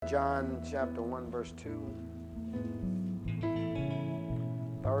John chapter 1 verse 2.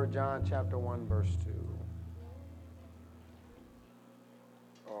 3 John chapter 1 verse 2.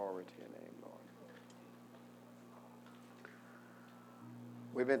 Glory to your name, Lord.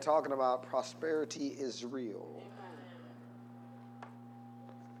 We've been talking about prosperity is real.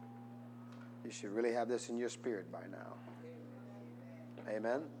 You should really have this in your spirit by now.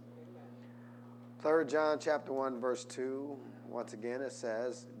 Amen. 3 John chapter 1 verse 2. Once again it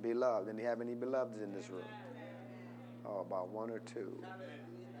says, beloved. And do you have any beloveds in this room? Oh, about one or two.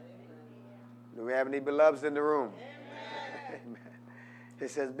 Do we have any beloveds in the room? Amen. It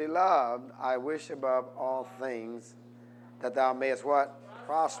says, beloved, I wish above all things that thou mayest what?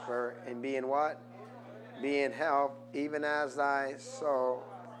 Prosper and be in what? Be in health, even as thy soul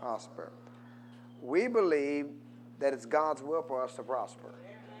prosper. We believe that it's God's will for us to prosper.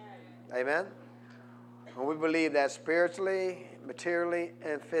 Amen? And we believe that spiritually, materially,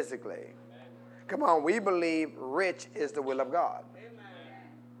 and physically. Come on, we believe rich is the will of God.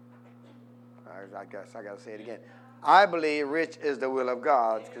 I guess I got to say it again. I believe rich is the will of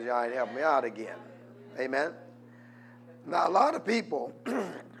God, because y'all ain't helping me out again. Amen? Now, a lot of people,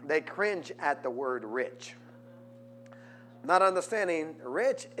 they cringe at the word rich. Not understanding,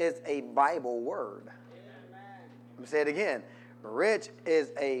 rich is a Bible word. Let me say it again. Rich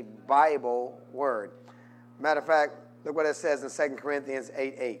is a Bible word. Matter of fact, look what it says in 2 Corinthians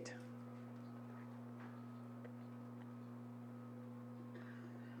 8:8.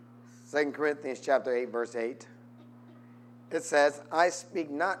 2 Corinthians chapter 8, verse 8. It says, I speak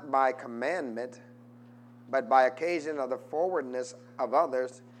not by commandment, but by occasion of the forwardness of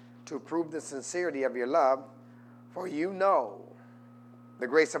others, to prove the sincerity of your love. For you know the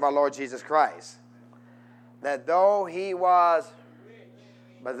grace of our Lord Jesus Christ, that though he was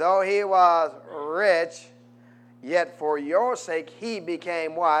rich, yet for your sake he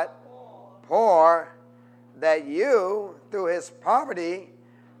became what? Poor, that you, through his poverty,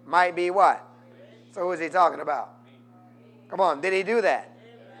 might be what? So who is he talking about? Come on, did he do that?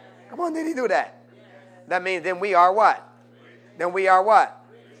 Come on, did he do that? That means then we are what? Then we are what?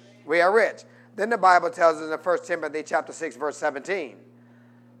 We are rich. Then the Bible tells us in 1 Timothy chapter 6, verse 17.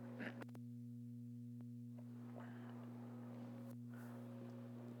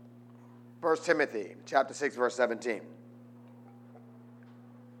 1 Timothy chapter 6, verse 17.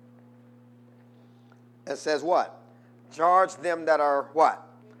 It says what? Charge them that are what?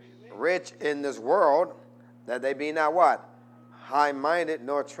 Rich in this world, that they be not what? High-minded,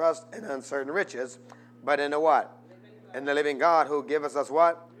 nor trust in uncertain riches, but in the what? In the living God, who giveth us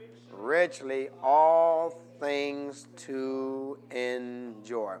what? Richly all things to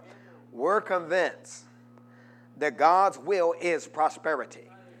enjoy. We're convinced that God's will is prosperity.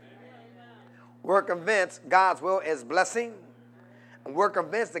 We're convinced God's will is blessing. And we're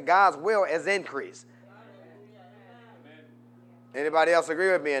convinced that God's will is increase. Anybody else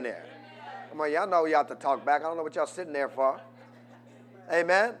agree with me in there? Come on, y'all know you have to talk back. I don't know what y'all sitting there for.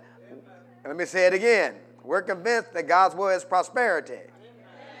 Amen? Let me say it again. We're convinced that God's will is prosperity.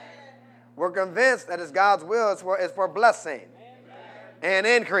 We're convinced that it's God's will is for blessing and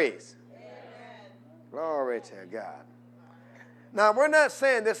increase. Glory to God. Now, we're not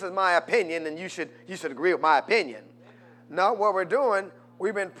saying this is my opinion and you should agree with my opinion. No, what we're doing,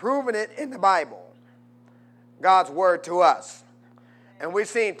 we've been proving it in the Bible. God's word to us. And we've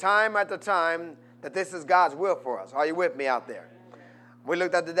seen time after time that this is God's will for us. Are you with me out there? We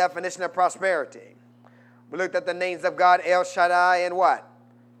looked at the definition of prosperity. We looked at the names of God, El Shaddai, and what?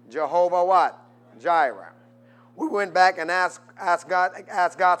 Jehovah what? Jireh. We went back and asked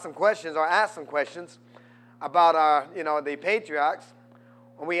God some questions, or asked some questions about the patriarchs.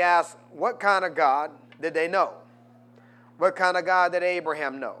 And we asked, what kind of God did they know? What kind of God did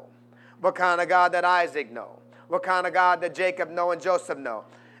Abraham know? What kind of God did Isaac know? What kind of God did Jacob know and Joseph know?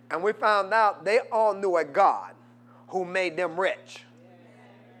 And we found out they all knew a God who made them rich.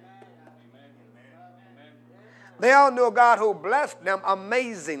 They all knew a God who blessed them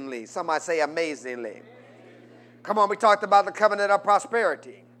amazingly. Somebody say amazingly. Come on, we talked about the covenant of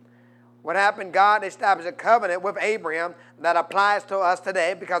prosperity. What happened? God established a covenant with Abraham that applies to us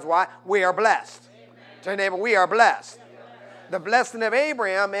today because why? We are blessed. Tell your neighbor, we are blessed. The blessing of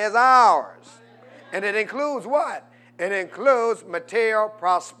Abraham is ours. And it includes what? It includes material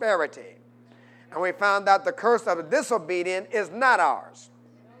prosperity. And we found out the curse of the disobedient is not ours.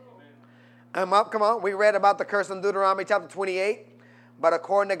 Come on. We read about the curse in Deuteronomy chapter 28. But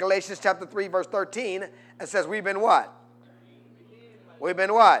according to Galatians chapter 3, verse 13, it says we've been what? We've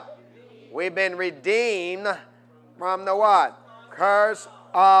been what? We've been redeemed from the what? Curse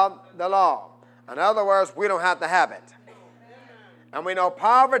of the law. In other words, we don't have to have it. And we know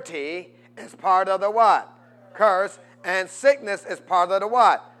poverty is part of the what? Curse. And sickness is part of the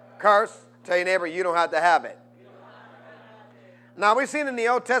what? Curse. Tell your neighbor, you don't have to have it. Now, we've seen in the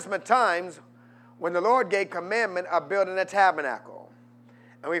Old Testament times when the Lord gave commandment of building a tabernacle.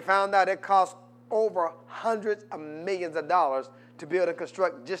 And we found out it cost over hundreds of millions of dollars to build and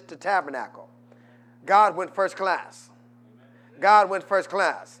construct just the tabernacle. God went first class. God went first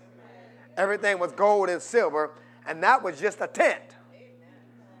class. Everything was gold and silver, and that was just a tent.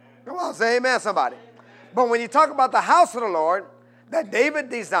 Come on, say amen, somebody. But when you talk about the house of the Lord that David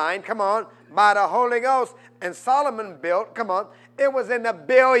designed, come on, by the Holy Ghost, and Solomon built, come on, it was in the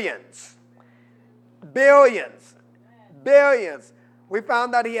billions. Billions. Billions. We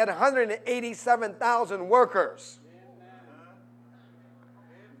found out he had 187,000 workers.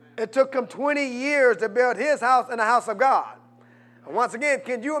 It took him 20 years to build his house and the house of God. And once again,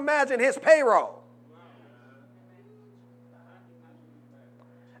 can you imagine his payroll?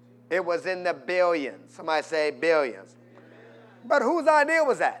 It was in the billions. Somebody say billions. But whose idea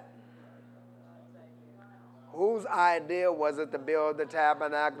was that? Whose idea was it to build the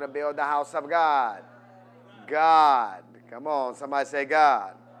tabernacle, to build the house of God? God. Come on, somebody say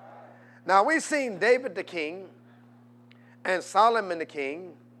God. Now, we've seen David the king and Solomon the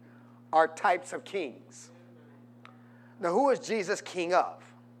king are types of kings. Now, who is Jesus king of?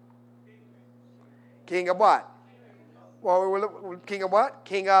 King of what? Well, we're king of what?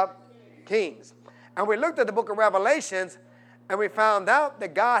 King of kings. And we looked at the book of Revelations, and we found out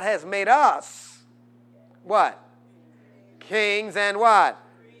that God has made us what? Kings and what?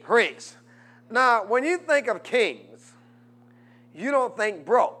 Priests. Now, when you think of kings, you don't think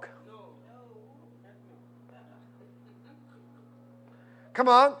broke. Come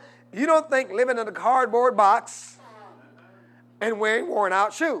on. You don't think living in a cardboard box and wearing worn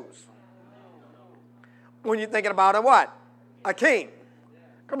out shoes. When you're thinking about a what? A king.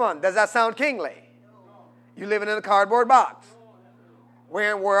 Come on, does that sound kingly? You living in a cardboard box,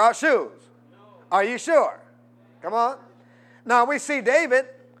 wearing worn out shoes. Are you sure? Come on. Now we see David,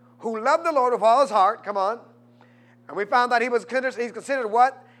 who loved the Lord with all his heart. Come on. And we found that he's considered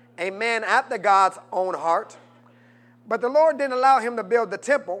what? A man after God's own heart. But the Lord didn't allow him to build the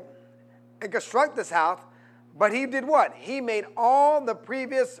temple and construct this house. But he did what? He made all the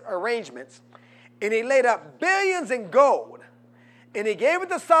previous arrangements. And he laid up billions in gold. And he gave it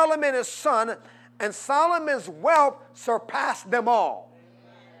to Solomon, his son. And Solomon's wealth surpassed them all.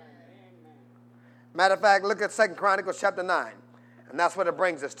 Matter of fact, look at 2 Chronicles chapter 9. And that's what it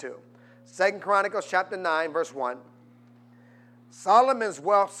brings us to. 2 Chronicles chapter 9, verse 1. Solomon's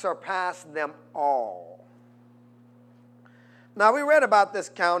wealth surpassed them all. Now, we read about this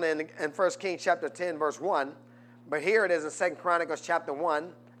count in 1 Kings chapter 10, verse 1. But here it is in 2 Chronicles chapter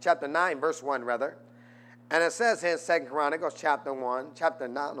 9, verse 1, rather. And it says here in 2 Chronicles chapter 9, I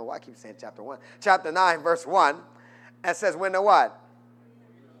don't know why I keep saying chapter 1. Chapter 9, verse 1. It says, when the what?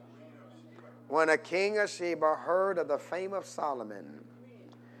 When a king of Sheba heard of the fame of Solomon,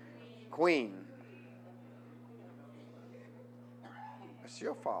 queen. It's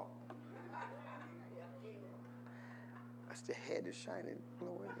your fault. That's the head is shining.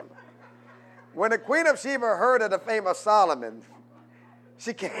 When the queen of Sheba heard of the fame of Solomon,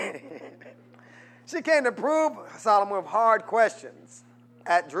 she came to prove Solomon with hard questions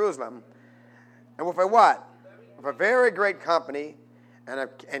at Jerusalem. And with a what? With a very great company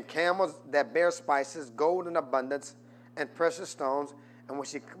and camels that bear spices, gold in abundance, and precious stones. And when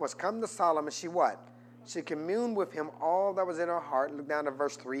she was come to Solomon, she what? She communed with him all that was in her heart. Look down to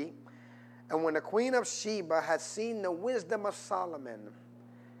verse 3. And when the queen of Sheba had seen the wisdom of Solomon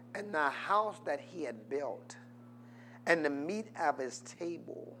and the house that he had built, and the meat of his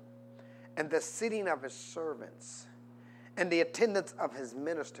table, and the sitting of his servants, and the attendance of his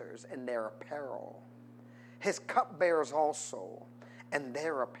ministers and their apparel, his cupbearers also, and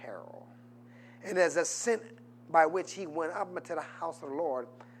their apparel, and as a scent by which he went up into the house of the Lord,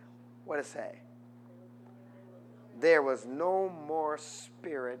 what does it say? There was no more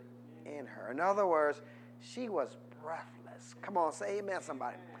spirit in her. In other words, she was breathless. Come on, say amen,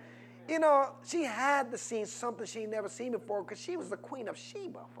 somebody. You know, she had to see something she never seen before because she was the queen of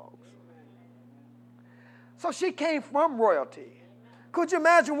Sheba, folks. So she came from royalty. Could you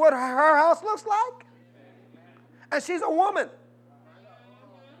imagine what her house looks like? And she's a woman.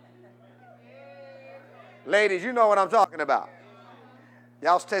 Ladies, you know what I'm talking about.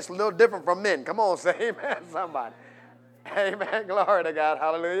 Y'all taste a little different from men. Come on, say amen, somebody. Amen. Glory to God.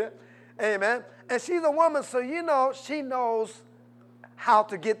 Hallelujah. Amen. And she's a woman, so you know she knows how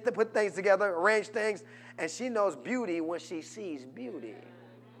to put things together, arrange things, and she knows beauty when she sees beauty.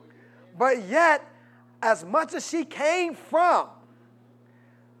 But yet, as much as she came from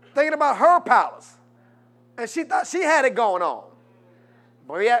thinking about her palace. And she thought she had it going on.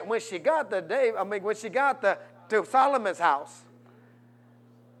 But yet when she got to Solomon's house,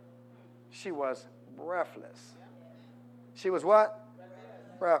 she was breathless. She was what?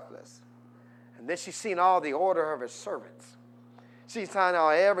 Breathless. And then she seen all the order of her servants. She saw how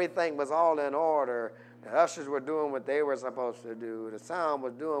everything was all in order. The ushers were doing what they were supposed to do. The sound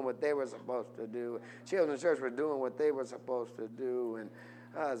was doing what they were supposed to do. Children in church were doing what they were supposed to do.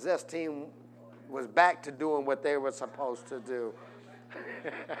 And Zest team was back to doing what they were supposed to do.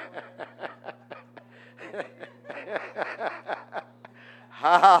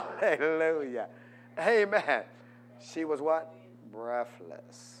 Hallelujah. Amen. She was what?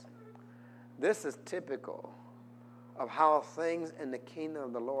 Breathless. This is typical of how things in the kingdom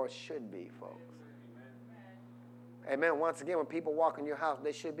of the Lord should be, folks. Amen. Once again, when people walk in your house,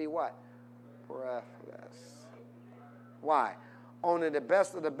 they should be what? Breathless. Why? Only the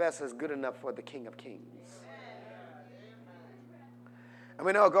best of the best is good enough for the King of Kings. And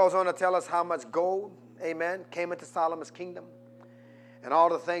we know it goes on to tell us how much gold, amen, came into Solomon's kingdom and all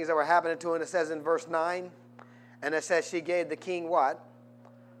the things that were happening to him. It says in verse 9, and it says she gave the king what?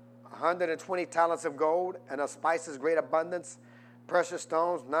 120 talents of gold and of spices great abundance, precious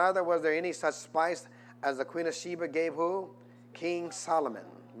stones. Neither was there any such spice as the queen of Sheba gave who? King Solomon.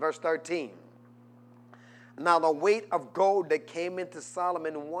 Verse 13. Now the weight of gold that came into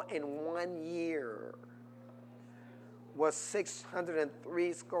Solomon in 1 year was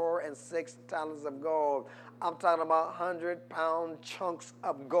 606 talents of gold. I'm talking about 100-pound chunks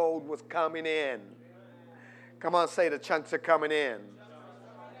of gold was coming in. Come on, say the chunks are coming in.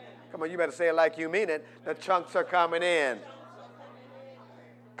 Come on, you better say it like you mean it. The chunks are coming in.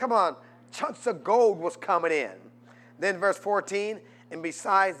 Come on, chunks of gold was coming in. Then verse 14, and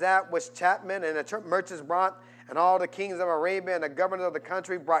besides that which chapmen and the merchants brought, and all the kings of Arabia and the governors of the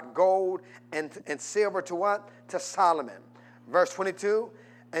country brought gold and silver to what? To Solomon. Verse 22,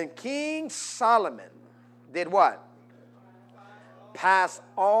 and King Solomon did what? Pass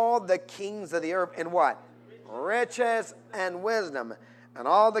all the kings of the earth in what? Riches and wisdom. And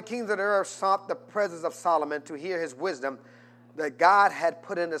all the kings of the earth sought the presence of Solomon to hear his wisdom that God had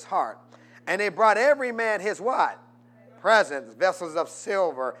put in his heart. And they brought every man his what? Presents, vessels of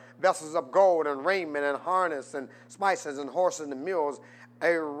silver, vessels of gold, and raiment, and harness, and spices, and horses, and mules,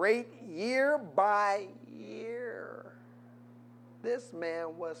 a rate year by year. This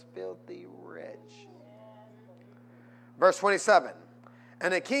man was filthy rich. Verse 27,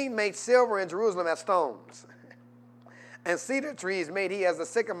 and the king made silver in Jerusalem as stones, and cedar trees made he as the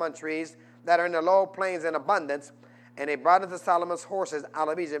sycamore trees that are in the low plains in abundance, and they brought into Solomon's horses out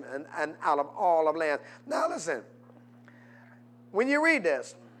of Egypt and out of all of land. Now listen. When you read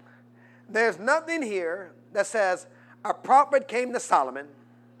this, there's nothing here that says a prophet came to Solomon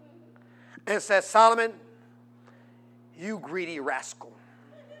and said, Solomon, you greedy rascal.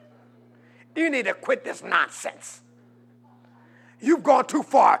 You need to quit this nonsense. You've gone too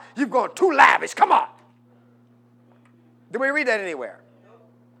far. You've gone too lavish. Come on. Did we read that anywhere?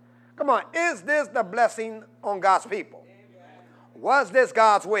 Come on. Is this the blessing on God's people? Was this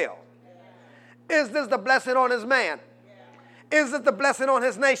God's will? Is this the blessing on his man? Is it the blessing on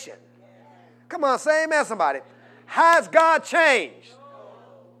his nation? Come on, say amen, somebody. Has God changed?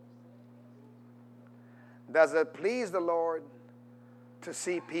 Does it please the Lord to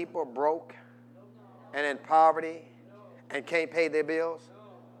see people broke and in poverty and can't pay their bills?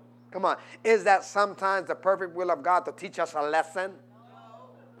 Come on. Is that sometimes the perfect will of God to teach us a lesson?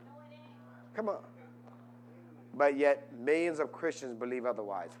 Come on. But yet millions of Christians believe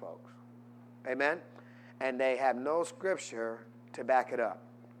otherwise, folks. Amen? And they have no scripture to back it up.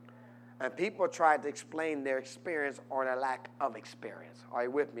 And people try to explain their experience or their lack of experience. Are you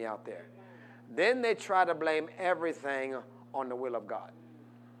with me out there? Then they try to blame everything on the will of God.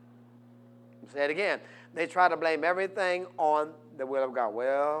 I'll say it again. They try to blame everything on the will of God.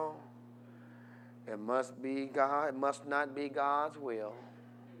 Well, it must be God. It must not be God's will.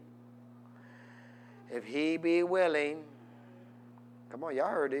 If he be willing, come on, y'all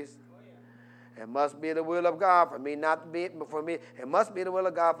heard this. It must be the will of God for me not to be, for me. It must be the will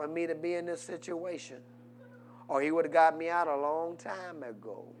of God for me to be in this situation. Or he would have got me out a long time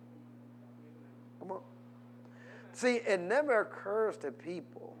ago. Come on. See, it never occurs to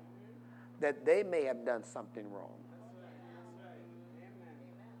people that they may have done something wrong.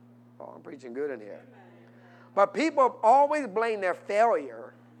 Oh, I'm preaching good in here. But people always blame their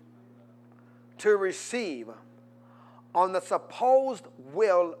failure to receive on the supposed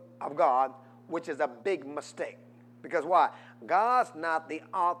will of God, which is a big mistake. Because why? God's not the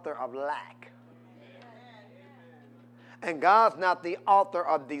author of lack. And God's not the author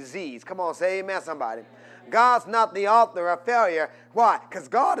of disease. Come on, say amen, somebody. God's not the author of failure. Why? Because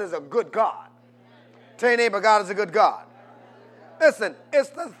God is a good God. Tell your neighbor, God is a good God. Listen, it's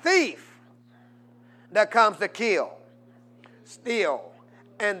the thief that comes to kill, steal,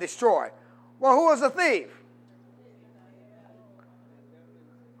 and destroy. Well, who is the thief?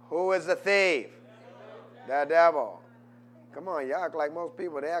 Who is the thief? The devil. Come on, you act like most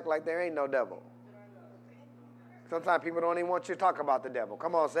people. They act like there ain't no devil. Sometimes people don't even want you to talk about the devil.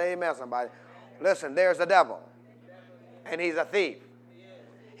 Come on, say amen, somebody. Listen, there's the devil. And he's a thief.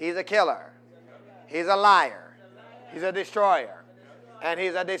 He's a killer. He's a liar. He's a destroyer. And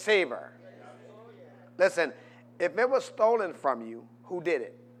he's a deceiver. Listen, if it was stolen from you, who did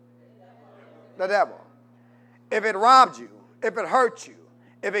it? The devil. If it robbed you, if it hurt you,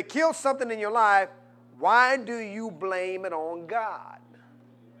 if it killed something in your life, why do you blame it on God?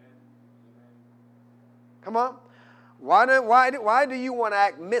 Come on. Why do you want to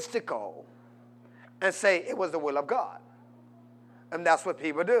act mystical and say it was the will of God? And that's what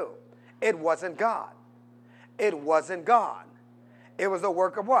people do. It wasn't God. It wasn't God. It was the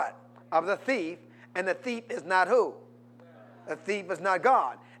work of what? Of the thief. And the thief is not who? The thief is not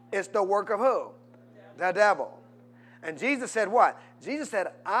God. It's the work of who? The devil. And Jesus said what? Jesus said,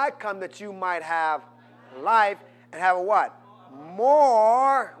 I come that you might have life and have a what?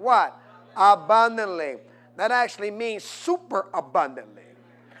 More what? Abundantly. That actually means super abundantly.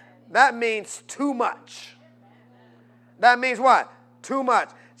 That means too much. That means what? Too much.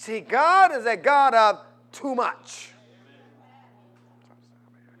 See, God is a God of too much.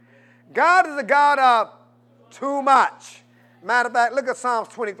 God is a God of too much. Matter of fact, look at Psalms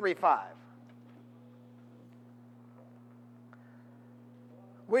 23:5.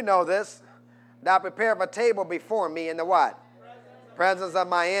 We know this. Thou prepare a table before me in the what? Presence of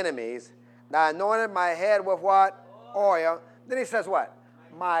my enemies. Thou anointed my head with what? Oil. Then he says what?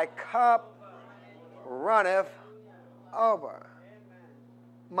 My cup runneth over.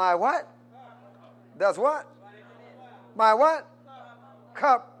 My what? Does what? My what?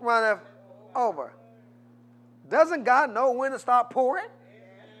 Cup runneth over. Doesn't God know when to start pouring?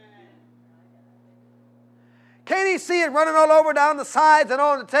 Can't he see it running all over down the sides and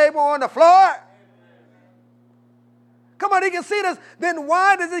on the table, on the floor? Come on, he can see this. Then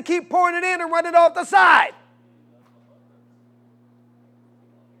why does he keep pouring it in and running off the side?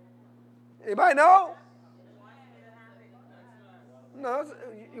 Anybody know? No,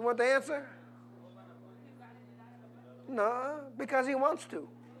 you want the answer? No, because he wants to.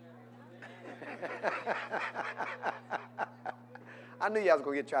 I knew y'all was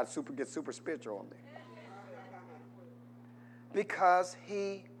going to get super spiritual on me. Because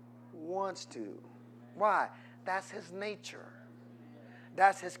he wants to. Why? That's his nature.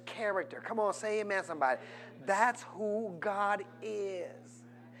 That's his character. Come on, say amen, somebody. That's who God is.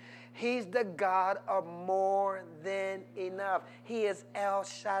 He's the God of more than enough. He is El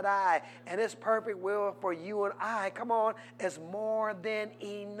Shaddai. And his perfect will for you and I, come on, is more than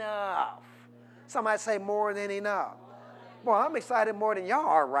enough. Somebody say more than enough. Boy, I'm excited more than y'all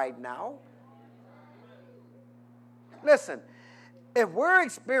are right now. Listen, if we're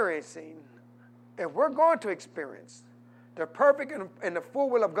going to experience the perfect and the full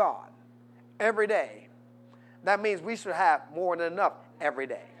will of God every day, that means we should have more than enough every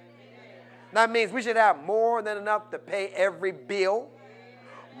day. That means we should have more than enough to pay every bill,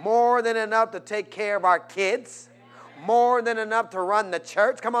 more than enough to take care of our kids, more than enough to run the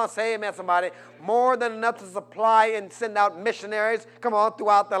church. Come on, say amen, somebody. More than enough to supply and send out missionaries, come on,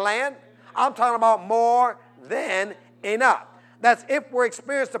 throughout the land. I'm talking about more than enough. That's if we're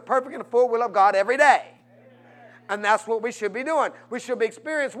experiencing the perfect and full will of God every day. And that's what we should be doing. We should be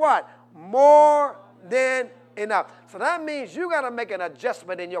experiencing what? More than enough. So that means you got to make an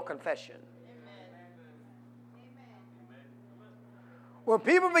adjustment in your confession. When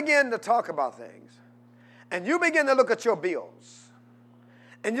people begin to talk about things, and you begin to look at your bills,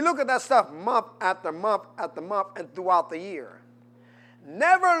 and you look at that stuff month after month after month and throughout the year,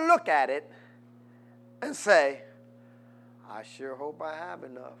 never look at it and say, I sure hope I have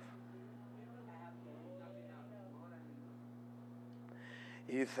enough.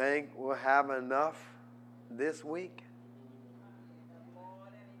 You think we'll have enough this week?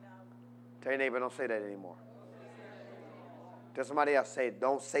 Tell your neighbor, don't say that anymore. Tell somebody else, say,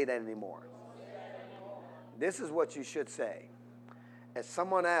 don't say that anymore. This is what you should say. If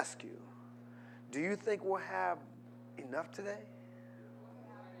someone asks you, do you think we'll have enough today?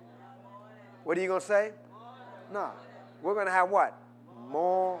 What are you going to say? No. We're going to have what?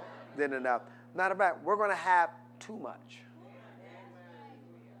 More than enough. Matter of fact, we're going to have too much.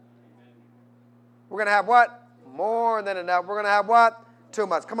 We're going to have what? more than enough. We're going to have what? Too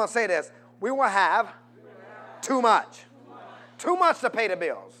much. Come on, say this. We will have too much. Too much to pay the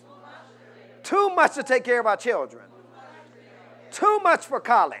bills. Too much to take care of our children. Too much for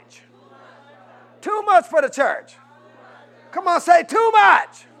college. Too much for the church. Come on, say too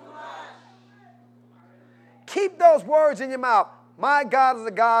much. Keep those words in your mouth. My God is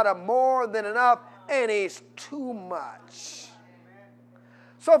a God of more than enough, and He's too much.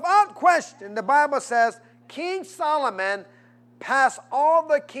 So without question, the Bible says King Solomon passed all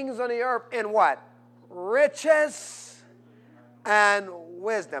the kings on the earth in what? Riches and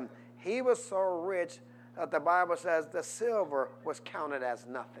wisdom. He was so rich that the Bible says the silver was counted as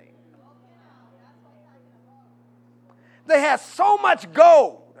nothing. They had so much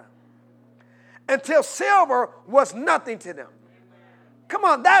gold until silver was nothing to them. Come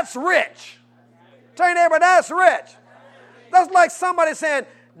on, that's rich. Tell your neighbor, that's rich. That's like somebody saying,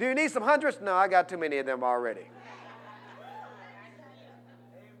 do you need some hundreds? No, I got too many of them already.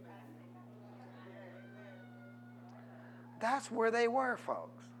 That's where they were,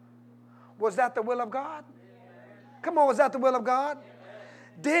 folks. Was that the will of God? Come on, was that the will of God?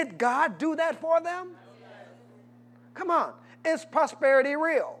 Did God do that for them? Come on. Is prosperity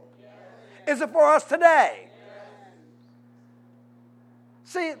real? Is it for us today?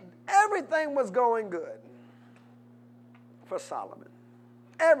 See, everything was going good for Solomon.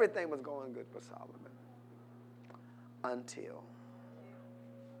 Everything was going good for Solomon. Until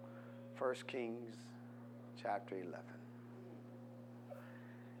 1 Kings chapter 11.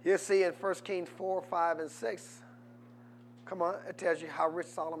 You see in 1 Kings 4, 5, and 6, come on, it tells you how rich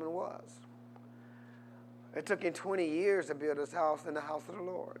Solomon was. It took him 20 years to build his house in the house of the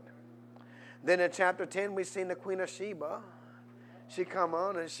Lord. Then in chapter 10, we seen the Queen of Sheba. She come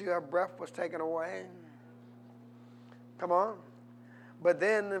on and her breath was taken away. Come on. But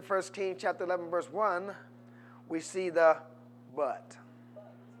then in 1 Kings chapter 11, verse 1, we see the but.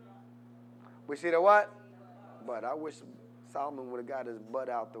 We see the what? But. I wish Solomon would have got his butt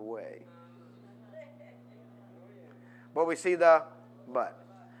out the way. But we see the but.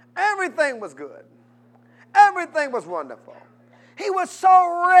 Everything was good. Everything was wonderful. He was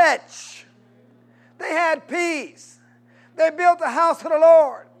so rich. They had peace. They built the house of the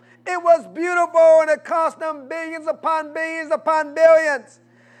Lord. It was beautiful, and it cost them billions upon billions.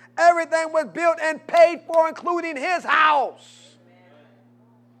 Everything was built and paid for, including his house.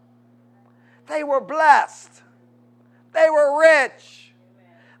 They were blessed. They were rich.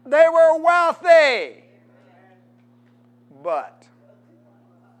 They were wealthy.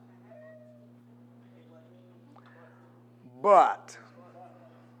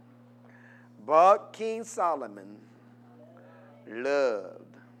 But King Solomon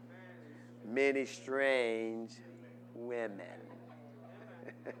loved many strange women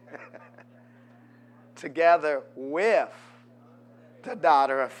together with the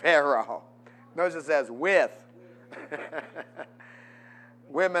daughter of Pharaoh. Notice it says with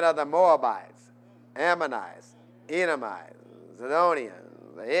women of the Moabites, Ammonites, Edomites,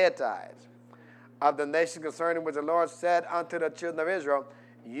 Zidonians, the Hittites, of the nation concerning which the Lord said unto the children of Israel,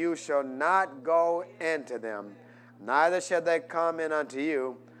 you shall not go into them, neither shall they come in unto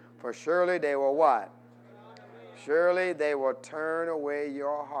you, for surely they will what? Surely they will turn away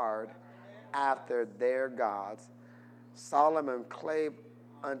your heart after their gods. Solomon clave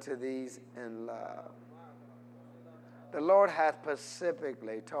unto these in love. The Lord hath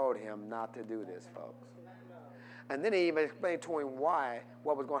specifically told him not to do this, folks. And then he even explained to him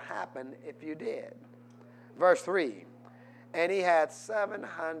what was going to happen if you did. Verse 3, and he had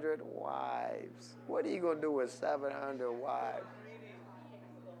 700 wives. What are you going to do with 700 wives?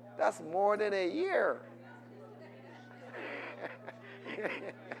 That's more than a year.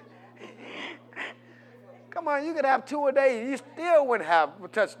 Come on, you could have 2 a day. You still wouldn't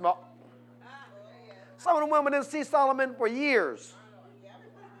have touched them all. Some of the women didn't see Solomon for years.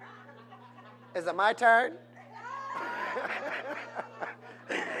 Is it my turn?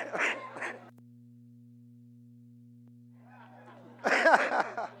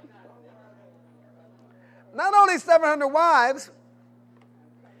 Not only 700 wives,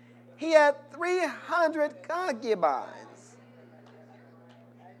 he had 300 concubines.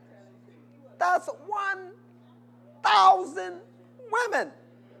 That's 1,000 women.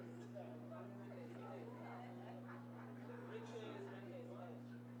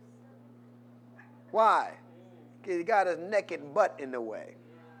 Why? Because he got his naked butt in the way.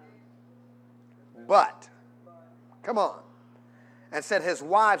 But, come on. And said his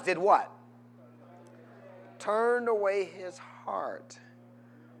wives did what? Turned away his heart.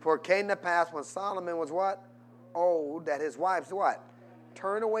 For it came to pass when Solomon was what? Old, that his wives what?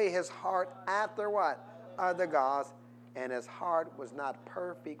 Turned away his heart after what? other gods, and his heart was not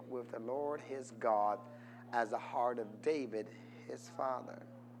perfect with the Lord his God, as the heart of David his father.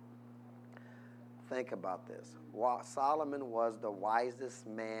 Think about this. Solomon was the wisest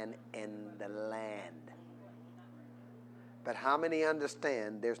man in the land. But how many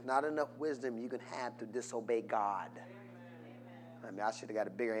understand there's not enough wisdom you can have to disobey God? I mean, I should have got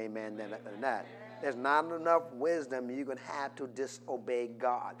a bigger amen than that. There's not enough wisdom you can have to disobey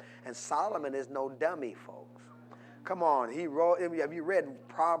God. And Solomon is no dummy, folks. Come on, he wrote, have you read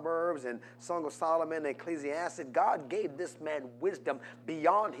Proverbs and Song of Solomon and Ecclesiastes? God gave this man wisdom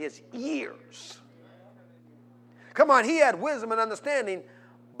beyond his years. Come on, he had wisdom and understanding,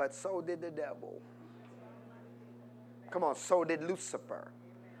 but so did the devil. Come on, so did Lucifer.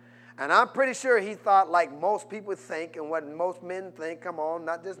 And I'm pretty sure he thought like most people think and what most men think. Come on,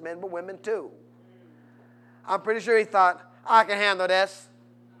 not just men, but women too. I'm pretty sure he thought, I can handle this.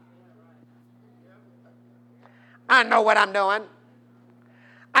 I know what I'm doing.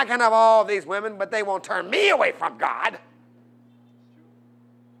 I can have all these women, but they won't turn me away from God.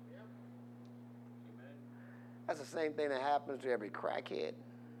 That's the same thing that happens to every crackhead,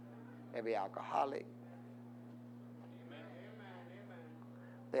 every alcoholic.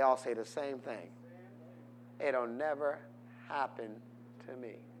 They all say the same thing. It'll never happen to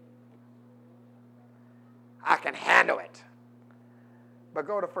me. I can handle it. But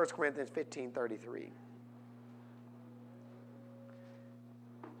go to 1 Corinthians 15:33.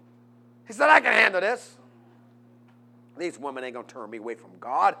 He said, I can handle this. These women ain't going to turn me away from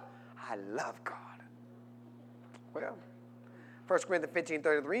God. I love God. Well, 1 Corinthians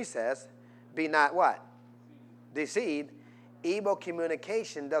 15:33 says, be not what? Deceived. Evil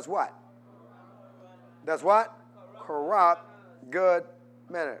communication does what? Does what? Corrupt good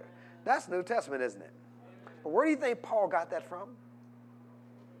manner. That's New Testament, isn't it? But where do you think Paul got that from?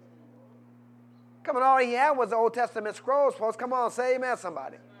 Come on, all he had was the Old Testament scrolls, folks. Come on, say amen,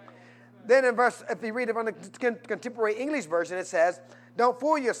 somebody. Then in verse, if you read it from the contemporary English version, it says, don't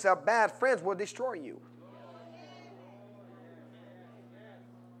fool yourself, bad friends will destroy you.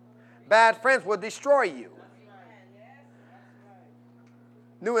 Bad friends will destroy you.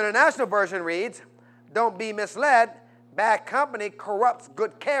 New International Version reads, don't be misled, bad company corrupts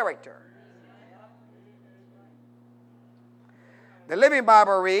good character. The Living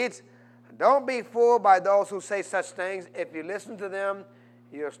Bible reads, don't be fooled by those who say such things. If you listen to them,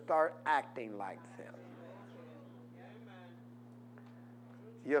 you'll start acting like them.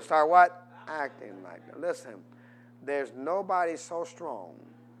 You'll start what? Acting like them. Listen, there's nobody so strong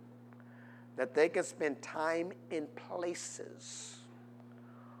that they can spend time in places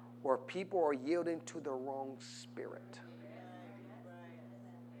where people are yielding to the wrong spirit.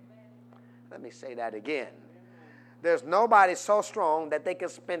 Let me say that again. There's nobody so strong that they can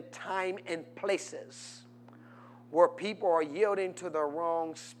spend time in places where people are yielding to the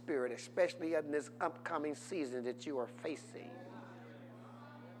wrong spirit, especially in this upcoming season that you are facing.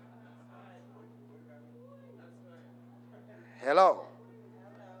 Hello.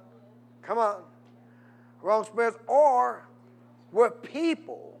 Come on. Wrong spirits, or with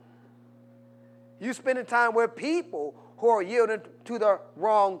people. You spending time with people who are yielding to the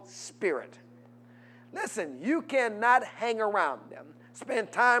wrong spirit. Listen, you cannot hang around them,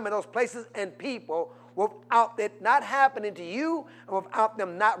 spend time in those places and people without it not happening to you and without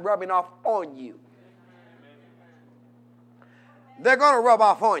them not rubbing off on you. They're going to rub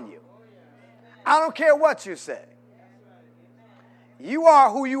off on you. I don't care what you say. You are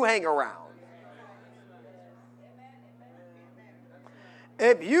who you hang around.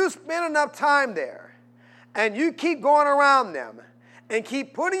 If you spend enough time there and you keep going around them and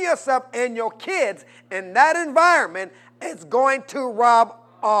keep putting yourself and your kids in that environment, it's going to rub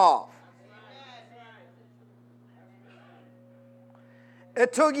off.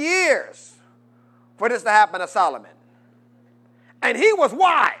 It took years for this to happen to Solomon. And he was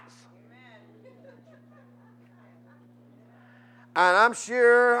wise. And I'm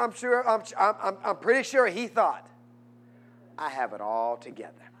pretty sure he thought, I have it all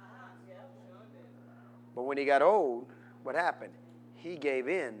together. But when he got old, what happened? He gave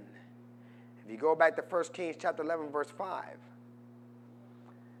in. If you go back to 1 Kings chapter 11, verse 5,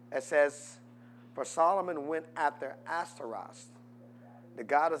 it says, for Solomon went after Ashtaroth, the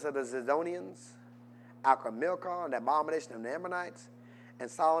goddess of the Zidonians, Milcah, and the abomination of the Ammonites.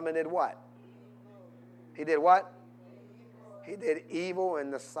 And Solomon did what? He did what? He did evil in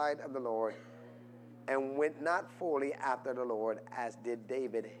the sight of the Lord and went not fully after the Lord as did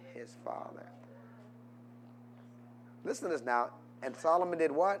David his father. Listen to this now. And Solomon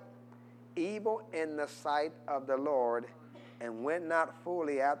did what? Evil in the sight of the Lord and went not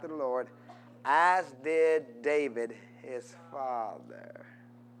fully after the Lord as did David his father.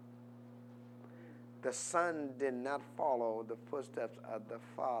 The son did not follow the footsteps of the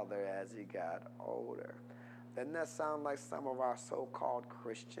father as he got older. Doesn't that sound like some of our so-called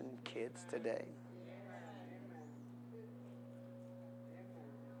Christian kids today?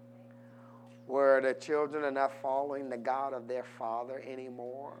 Where the children are not following the God of their father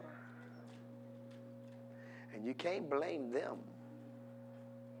anymore. And you can't blame them.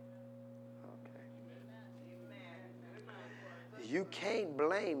 Okay. You can't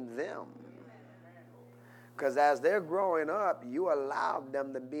blame them. Because as they're growing up, you allowed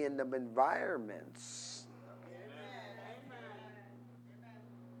them to be in them environments.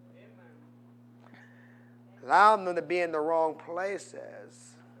 Allowed them to be in the wrong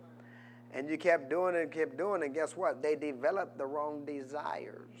places. And you kept doing it and kept doing it. And guess what? They developed the wrong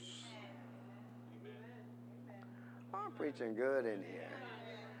desires. I'm preaching good in here.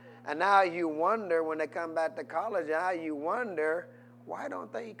 And now you wonder when they come back to college, now you wonder, why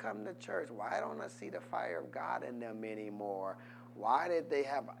don't they come to church? Why don't I see the fire of God in them anymore? Why did they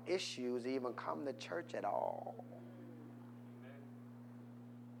have issues even come to church at all?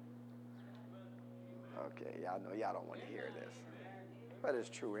 Okay, y'all know y'all don't want to hear this. But it's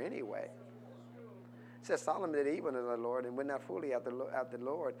true anyway. It says Solomon did evil in the Lord and went not fully after the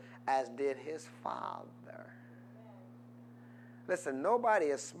Lord as did his father. Listen, nobody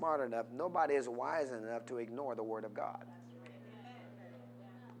is smart enough, nobody is wise enough to ignore the word of God.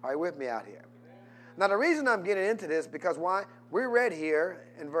 Are you with me out here? Now, the reason I'm getting into this, because why? We read here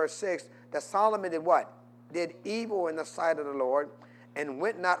in verse 6 that Solomon did what? Did evil in the sight of the Lord and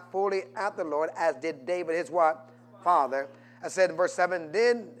went not fully after the Lord as did David his what? Father. I said in verse 7,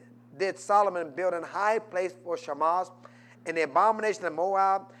 then did Solomon build an high place for Shamash and the abomination of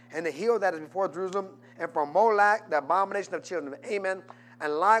Moab and the hill that is before Jerusalem, and for Molech the abomination of children of Ammon.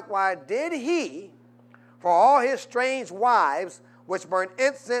 And likewise did he for all his strange wives, which burned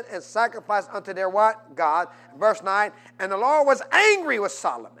incense and sacrificed unto their what? God. Verse 9, and the Lord was angry with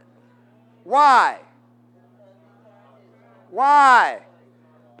Solomon. Why? Why?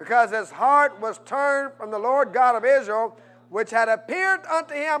 Because his heart was turned from the Lord God of Israel, which had appeared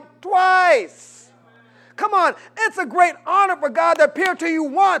unto him twice. Come on, it's a great honor for God to appear to you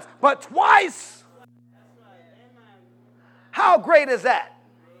once, but twice. How great is that?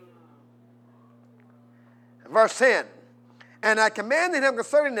 Verse 10, and I commanded him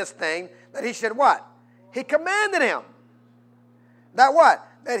concerning this thing, that he should what? He commanded him. That what?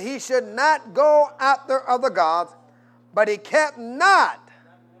 That he should not go after other gods, but he kept not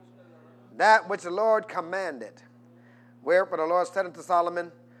that which the Lord commanded. Wherefore the Lord said unto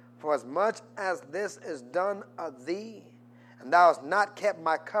Solomon, for as much as this is done of thee, and thou hast not kept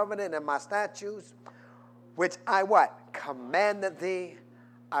my covenant and my statutes, which I what? Commanded thee,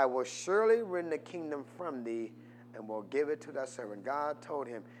 I will surely rend the kingdom from thee, and will give it to thy servant. God told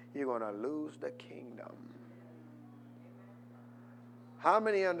him, you're going to lose the kingdom. How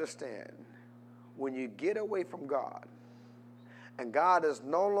many understand when you get away from God, and God is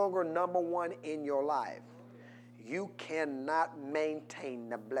no longer number one in your life, you cannot maintain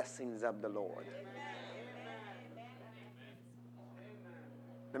the blessings of the Lord.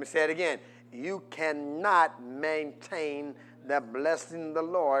 Let me say it again. You cannot maintain the blessing of the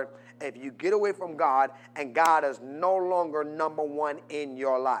Lord if you get away from God and God is no longer number one in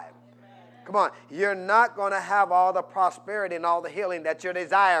your life. Come on. You're not going to have all the prosperity and all the healing that you're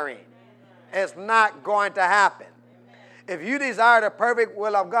desiring. It's not going to happen. If you desire the perfect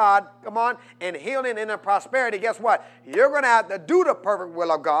will of God, come on, in healing and in prosperity, guess what? You're going to have to do the perfect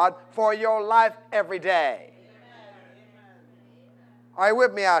will of God for your life every day. Are you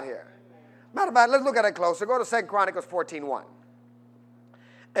with me out here? Matter of fact, let's look at it closer. Go to 2 Chronicles 14:1.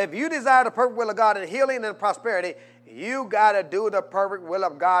 If you desire the perfect will of God in healing and prosperity, you got to do the perfect will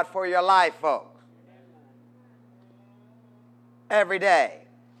of God for your life, folks. Every day.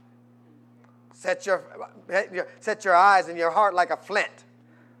 Set your eyes and your heart like a flint.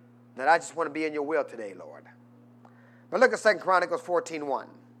 That I just want to be in your will today, Lord. But look at 2 Chronicles 14:1.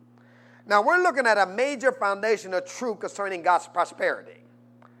 Now we're looking at a major foundation of truth concerning God's prosperity.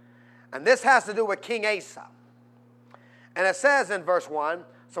 And this has to do with King Asa. And it says in verse 1,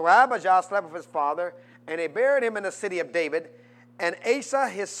 so Abijah slept with his father, and they buried him in the city of David. And Asa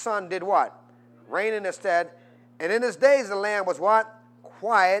his son did what? Reigned in his stead. And in his days the land was what?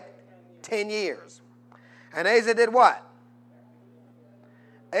 Quiet 10 years. And Asa did what?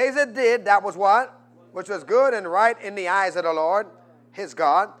 Asa did, that was what? Which was good and right in the eyes of the Lord, his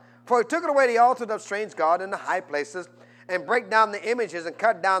God. For he took away the altar of strange God in the high places, and break down the images and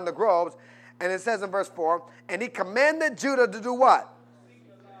cut down the groves. And it says in verse 4, and he commanded Judah to do what?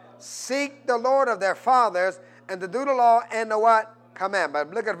 seek the Lord of their fathers, and to do the law and the what?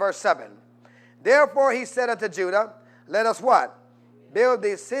 Commandment. Look at verse 7. Therefore he said unto Judah, let us what? Build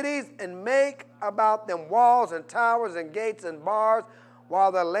these cities and make about them walls and towers and gates and bars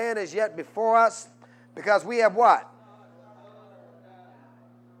while the land is yet before us. Because we have what?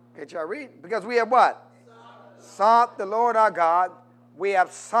 Can't y'all read? Because we have what? Sought the Lord our God. We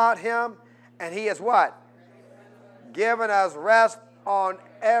have sought him, and he has what? Given us rest on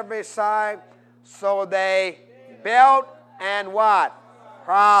every side. So they built and what?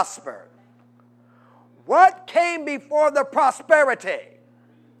 Prospered. What came before the prosperity?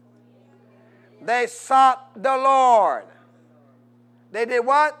 They sought the Lord. They did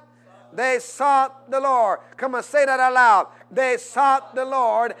what? They sought the Lord. Come on, say that out loud. They sought the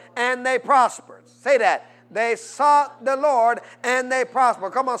Lord and they prospered. Say that. They sought the Lord and they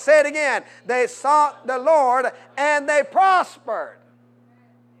prospered. Come on, say it again. They sought the Lord and they prospered.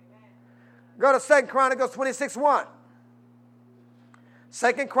 Go to 2 Chronicles 26:1.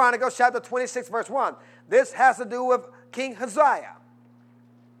 2 Chronicles chapter 26, verse 1. This has to do with King Uzziah.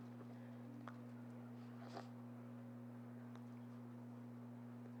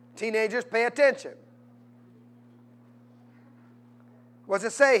 Teenagers, pay attention. What's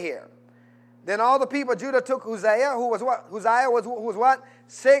it say here? Then all the people of Judah took Uzziah, who was what? Uzziah was what?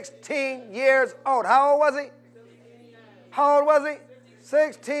 16 years old. How old was he? How old was he?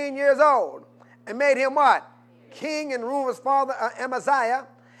 16 years old. And made him what? King and ruled his father Amaziah.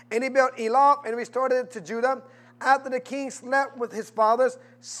 And he built Eloth and restored it to Judah after the king slept with his fathers,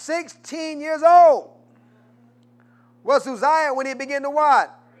 16 years old. Was Uzziah when he began to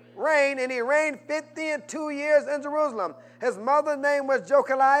what? Reign, and he reigned 52 years in Jerusalem. His mother's name was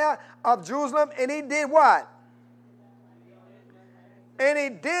Jechaliah of Jerusalem, and he did what? And he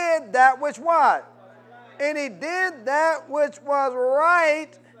did that which what? And he did that which was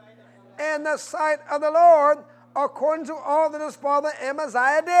right in the sight of the Lord, according to all that his father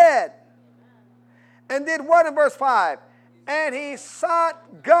Amaziah did. And did what in verse 5? And he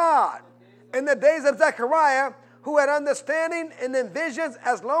sought God in the days of Zechariah, who had understanding and in visions.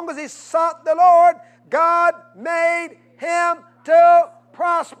 As long as he sought the Lord, God made him to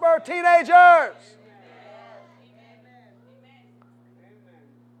prosper. Teenagers.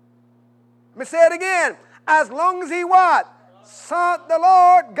 Let me say it again. As long as he what? Sought the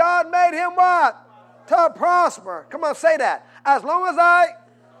Lord, God made him what? To prosper. Come on, say that. As long as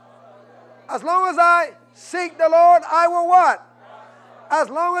I seek the Lord, I will what? As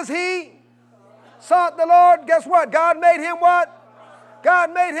long as he sought the Lord, guess what? God made him what?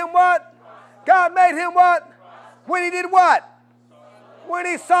 God made him what? God made him what? When he did what? When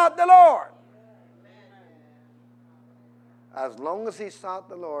he sought the Lord. As long as he sought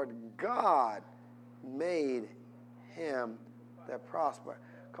the Lord, God made him to prosper.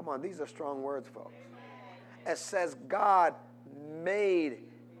 Come on, these are strong words, folks. It says God made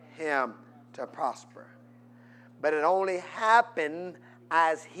him to prosper. But it only happened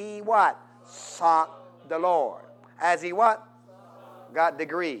as he what? Sought the Lord. As he what? Got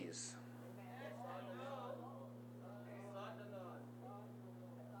degrees.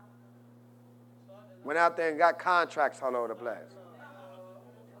 Went out there and got contracts all over the place.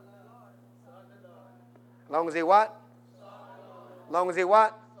 Long as he what? Long as he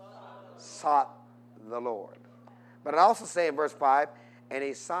what? Sought the Lord. But it also says in verse 5, and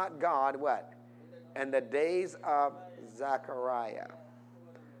he sought God what? In the days of Zechariah,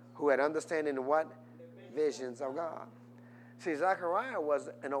 who had understanding in what? Visions of God. See, Zechariah was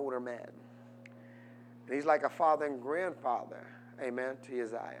an older man. And he's like a father and grandfather, amen, to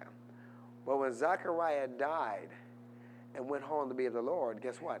Uzziah. But when Zechariah died and went home to be with the Lord,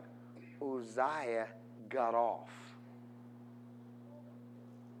 guess what? Uzziah got off.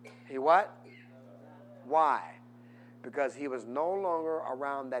 He what? Why? Because he was no longer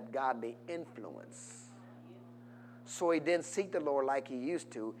around that godly influence. So he didn't seek the Lord like he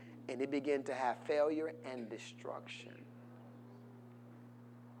used to, and he began to have failure and destruction.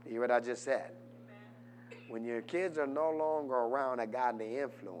 You hear what I just said? When your kids are no longer around a godly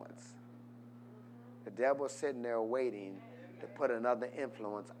influence, the devil's sitting there waiting to put another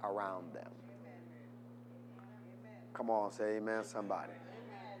influence around them. Come on, say amen, somebody.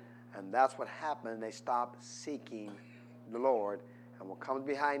 And that's what happened. They stopped seeking the Lord. And what comes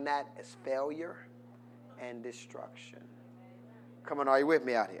behind that is failure and destruction. Come on, are you with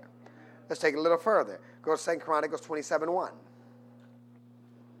me out here? Let's take it a little further. Go to 2 Chronicles 27:1.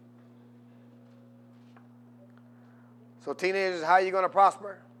 So teenagers, how are you going to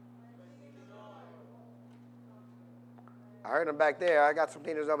prosper? I heard them back there. I got some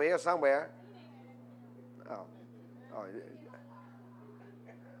teenagers over here somewhere. Oh.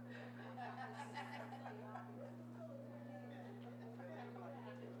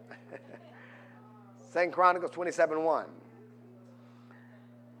 2 Chronicles 27:1.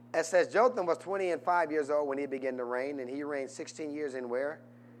 It says, Jotham was 25 years old when he began to reign, and he reigned 16 years in where?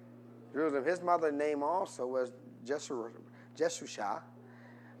 Jerusalem. His mother's name also was Jeshusha,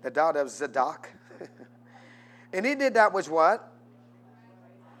 the daughter of Zadok. And he did that which what?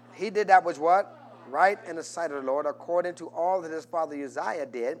 He did that which what? Right in the sight of the Lord, according to all that his father Uzziah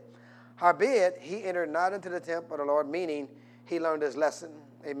did. Howbeit, he entered not into the temple of the Lord, meaning he learned his lesson.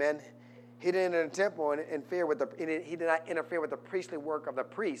 Amen. He didn't enter the temple and he did not interfere with the priestly work of the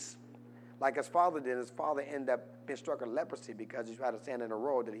priests like his father did. His father ended up being struck with leprosy because he tried to stand in a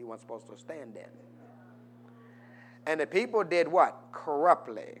road that he wasn't supposed to stand in. And the people did what?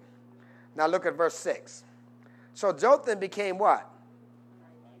 Corruptly. Now look at verse 6. So Jotham became what?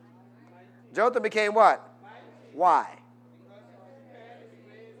 Jotham became what? Why?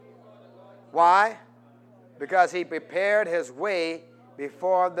 Why? Because he prepared his way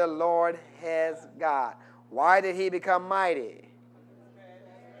before the Lord his God. Why did he become mighty?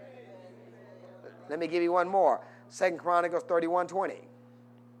 Let me give you one more. 2 Chronicles 31:20.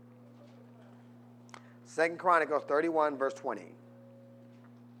 2 Chronicles 31, verse 20.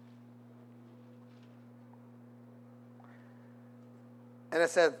 And it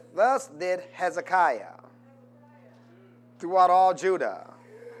says, thus did Hezekiah throughout all Judah.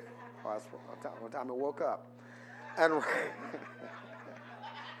 Oh, that's one time I woke up. And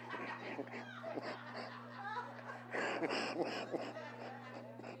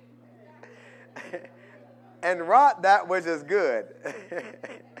and wrought that which is good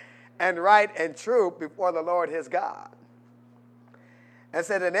and right and true before the Lord his God. And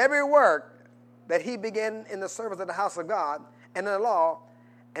said, in every work that he began in the service of the house of God and in the law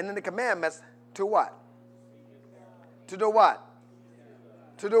and in the commandments, to what? To do what?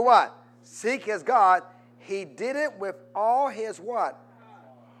 To do what? Seek his God. He did it with all his what?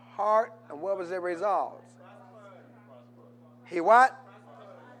 Heart. And what was the result? He what?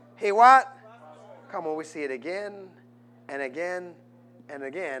 He what? Come on, we see it again and again and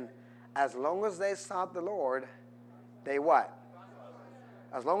again. As long as they sought the Lord, they what?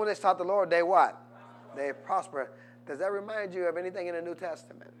 As long as they sought the Lord, they what? They prosper. Does that remind you of anything in the New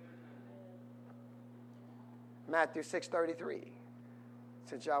Testament? Matthew 6:33.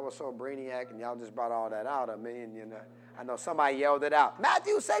 Since y'all were so brainiac and y'all just brought all that out of me, and you know, I know somebody yelled it out.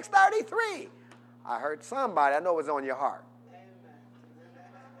 Matthew 6:33. I heard somebody. I know it was on your heart.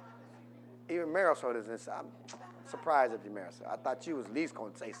 Even Marisol is inside. I'm surprised at you, Marisol. I thought you was at least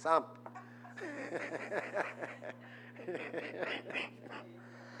going to say something.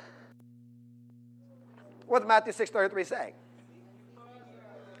 What's Matthew 6:33 saying?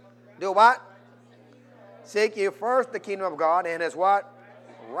 Do what? Seek ye first the kingdom of God and his what?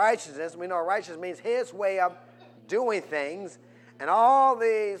 Righteousness. We know righteousness means his way of doing things. And all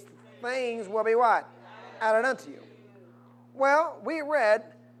these things will be what? Added unto you. Well, we read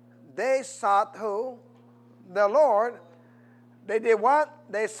they sought who? The Lord. They did what?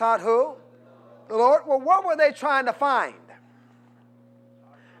 They sought who? The Lord. Well, what were they trying to find?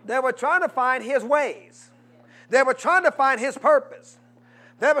 They were trying to find his ways. They were trying to find his purpose.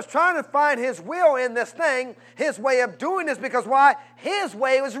 They was trying to find his will in this thing, his way of doing this, because why? His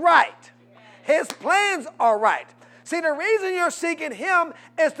way was right. His plans are right. See, the reason you're seeking him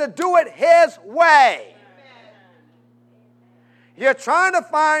is to do it his way. You're trying to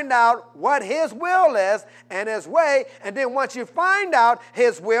find out what his will is and his way, and then once you find out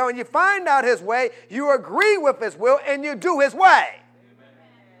his will and you find out his way, you agree with his will and you do his way.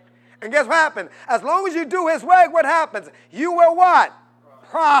 And guess what happens? As long as you do his way, what happens? You will what?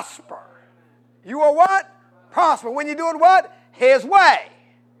 Prosper. You will what? Prosper. When you do it what? His way.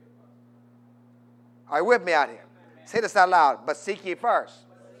 Are you with me out here? Say this out loud. But seek ye first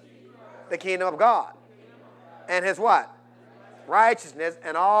the kingdom of God and his what? Righteousness,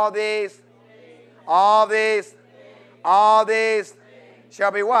 and all these shall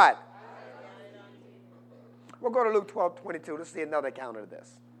be what? We'll go to Luke 12:22. Let's see another account of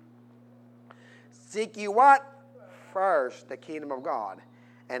this. Seek ye what? First the kingdom of God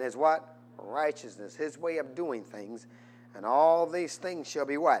and his what? Righteousness, his way of doing things, and all these things shall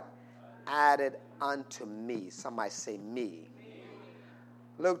be what? Added unto me. Somebody say me.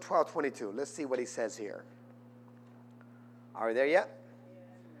 Luke 12:22. Let's see what he says here. Are we there yet?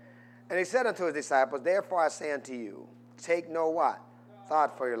 And he said unto his disciples, therefore I say unto you, take no what?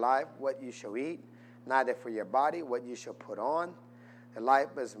 Thought for your life, what you shall eat, neither for your body, what you shall put on. The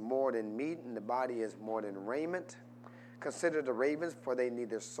life is more than meat, and the body is more than raiment. Consider the ravens, for they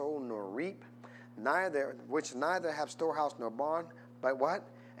neither sow nor reap, which neither have storehouse nor barn, but what?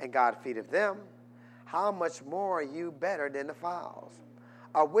 And God feedeth them. How much more are you better than the fowls?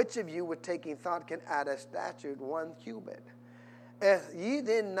 which of you with taking thought can add a stature 1 cubit? If ye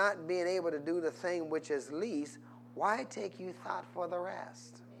then not being able to do the thing which is least, why take you thought for the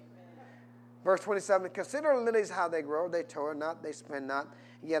rest? Amen. Verse 27, consider the lilies how they grow, they toil not, they spin not.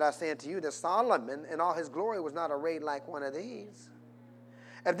 Yet I say unto you that Solomon in all his glory was not arrayed like one of these.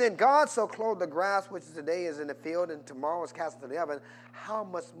 If then God so clothed the grass which today is in the field and tomorrow is cast into the oven, how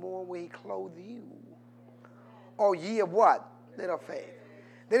much more will he clothe you? O ye of what? Little faith.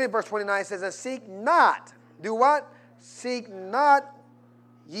 Then in verse 29 it says, and seek not. Do what? Seek not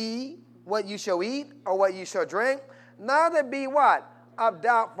ye what you shall eat or what you shall drink, neither be what? Of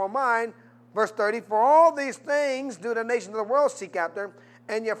doubtful mind. Verse 30, for all these things do the nations of the world seek after,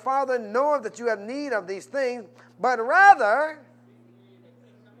 and your Father knoweth that you have need of these things, but rather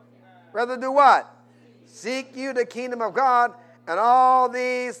do what? Seek you the kingdom of God, and all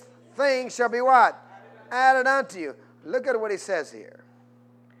these things shall be what? Added unto you. Look at what he says here.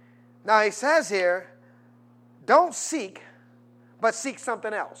 Now he says here, don't seek, but seek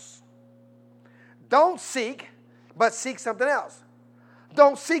something else. Don't seek, but seek something else.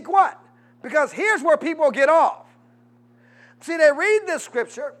 Don't seek what? Because here's where people get off. See, they read this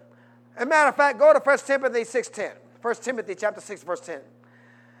scripture. As a matter of fact, go to 1 Timothy 6:10. 1 Timothy chapter 6, verse 10.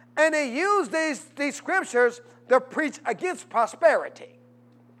 And they use these scriptures to preach against prosperity.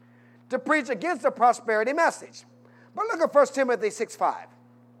 To preach against the prosperity message. But look at 1 Timothy 6:5.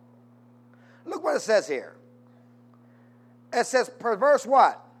 Look what it says here. It says, perverse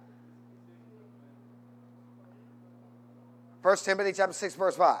what? 1 Timothy chapter 6,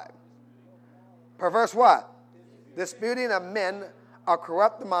 verse 5. Perverse what? Disputing of men are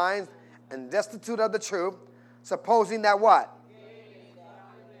corrupt the minds and destitute of the truth, supposing that what?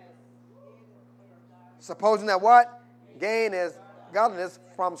 Supposing that what? Gain is godliness.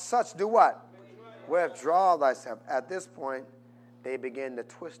 From such do what? Withdraw thyself. At this point, they begin to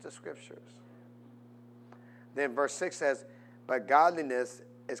twist the scriptures. Then verse 6 says, but godliness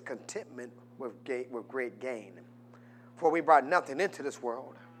is contentment with great gain. For we brought nothing into this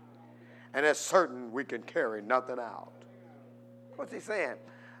world, and it's certain we can carry nothing out. What's he saying?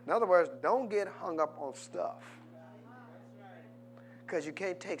 In other words, don't get hung up on stuff, because you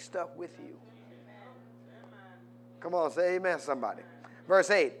can't take stuff with you. Come on, say amen, somebody. Verse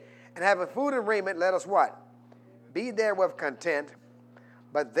 8, and having food and raiment, let us what? Be therewith content.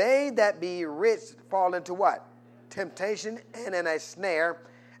 But they that be rich fall into what? Temptation and in a snare,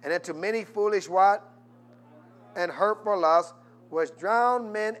 and into many foolish what? And hurtful lusts, which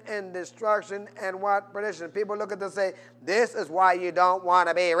drown men in destruction and what? Perdition. People look at this and say, this is why you don't want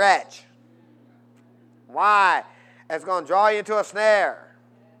to be rich. Why? It's going to draw you into a snare.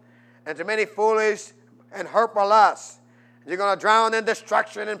 And to many foolish and hurtful lusts. You're going to drown in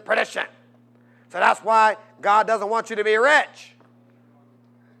destruction and perdition. So that's why God doesn't want you to be rich.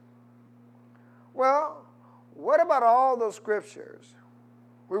 Well, what about all those scriptures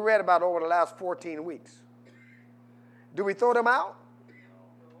we read about over the last 14 weeks? Do we throw them out?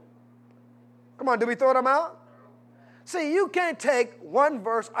 Come on, do we throw them out? See, you can't take one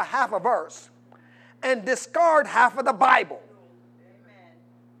verse or half a verse and discard half of the Bible.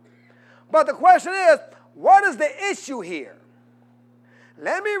 But the question is, what is the issue here?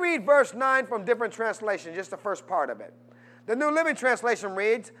 Let me read verse 9 from different translations, just the first part of it. The New Living Translation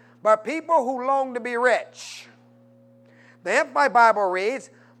reads, but people who long to be rich. The Amplified Bible reads,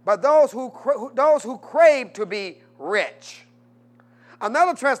 but those who crave to be rich.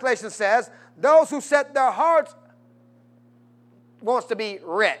 Another translation says, those who set their hearts wants to be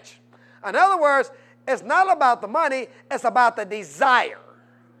rich. In other words, it's not about the money, it's about the desire.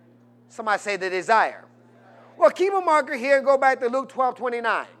 Somebody say the desire. Well, keep a marker here and go back to Luke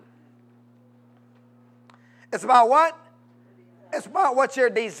 12:29. It's about what? It's about what you're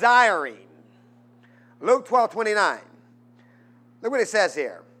desiring. Luke 12:29. Look what it says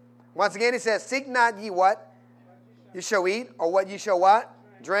here. Once again, it says, seek not ye what you shall eat, or what you shall what?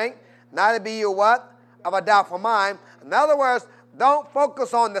 Drink. Neither be you what? Of a doubtful mind. In other words, don't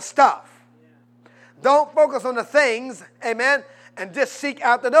focus on the stuff. Don't focus on the things, amen, and just seek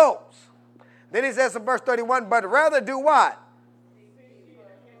after those. Then he says in verse 31, but rather do what?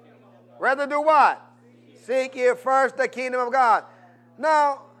 Rather do what? Seek ye first the kingdom of God.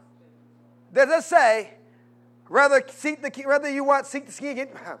 Now, does it say, rather you what? Seek the kingdom?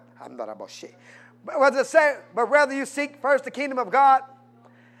 I'm not about shit. But what does it say? But rather you seek first the kingdom of God,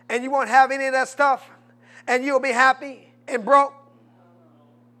 and you won't have any of that stuff, and you'll be happy and broke.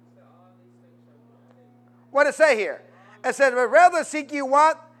 What does it say here? It says, but rather seek you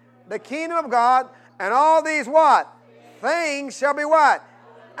what? The kingdom of God, and all these what? Things shall be what?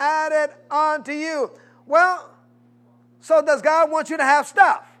 Added unto you. Well, So does God want you to have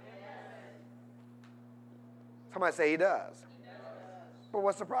stuff? Somebody say he does. But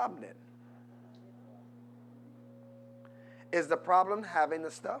what's the problem then? Is the problem having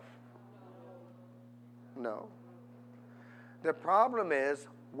the stuff? No. The problem is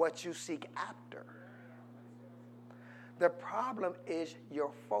what you seek after. The problem is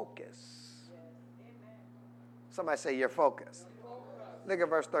your focus. Somebody say your focus. Look at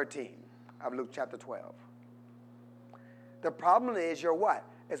verse 13 of Luke chapter 12. The problem is your what?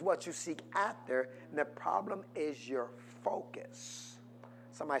 Is what you seek after. And the problem is your focus.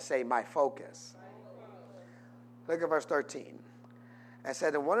 Somebody say my focus. Look at verse 13. And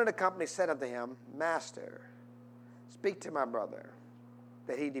said, and one of the company said unto him, Master, speak to my brother,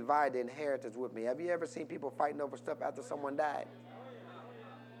 that he divide the inheritance with me. Have you ever seen people fighting over stuff after someone died?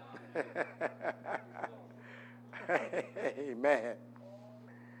 Amen.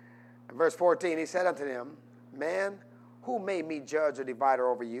 Verse 14, he said unto them, Man, who made me judge or divider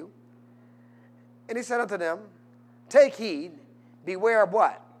over you? And he said unto them, Take heed, beware of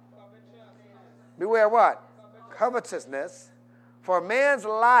what? Beware of what? Covetousness. For man's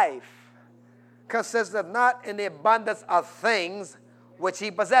life consisteth not in the abundance of things which he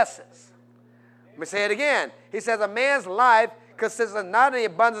possesses. Let me say it again. He says a man's life consisteth not in the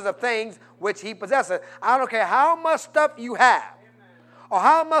abundance of things which he possesses. I don't care how much stuff you have or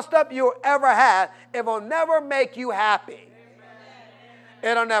how much stuff you'll ever have, it will never make you happy.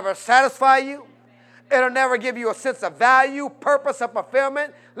 It'll never satisfy you. It'll never give you a sense of value, purpose, or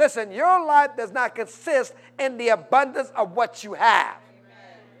fulfillment. Listen, your life does not consist in the abundance of what you have.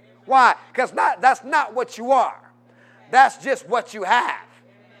 Why? Because that's not what you are. That's just what you have.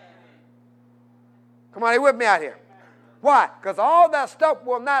 Come on, are you with me out here? Why? Because all that stuff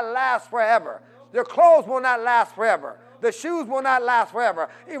will not last forever. Your clothes will not last forever. The shoes will not last forever.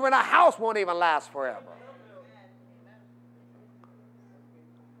 Even a house won't even last forever.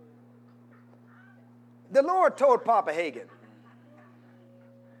 The Lord told Papa Hagin.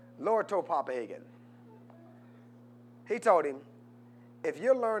 He told him, if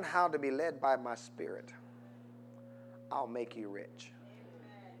you learn how to be led by my spirit, I'll make you rich.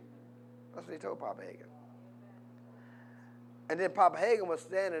 That's what he told Papa Hagin. And then Papa Hagin was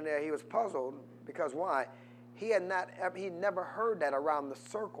standing there. He was puzzled because why? He never heard that around the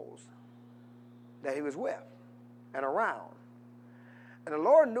circles that he was with and around. And the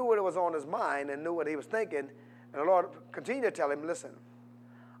Lord knew what was on his mind and knew what he was thinking. And the Lord continued to tell him, listen,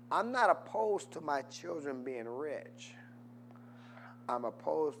 I'm not opposed to my children being rich. I'm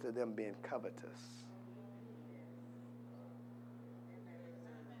opposed to them being covetous.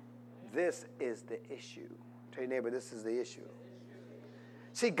 This is the issue. Tell your neighbor, this is the issue.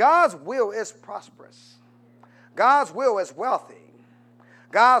 See, God's will is prosperous. God's will is wealthy.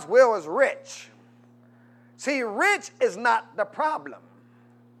 God's will is rich. See, rich is not the problem.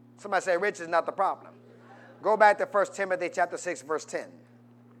 Somebody say rich is not the problem. Go back to 1 Timothy chapter 6, verse 10.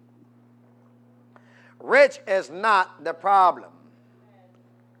 Rich is not the problem.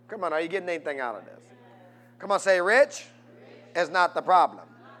 Come on, are you getting anything out of this? Come on, say rich is not the problem.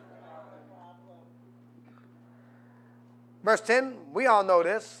 Verse 10, we all know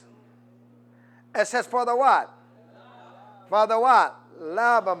this. It says for the what? For the what?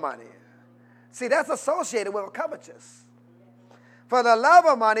 Love of money. See, that's associated with covetous. For the love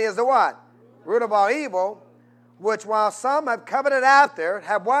of money is the what? Root of all evil, which while some have coveted after,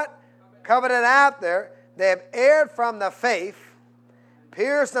 have what? Coveted after, they have erred from the faith,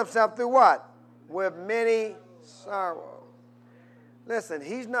 pierced themselves through what? With many sorrow. Listen,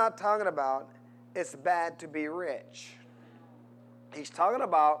 he's not talking about it's bad to be rich. He's talking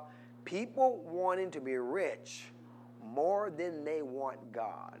about people wanting to be rich more than they want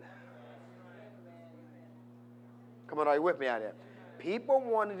God. Come on, are you with me out there? People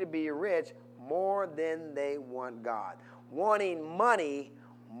wanting to be rich more than they want God. Wanting money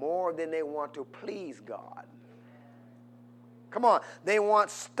more than they want to please God. Come on, they want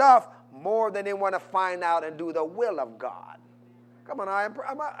stuff more than they want to find out and do the will of God. Come on,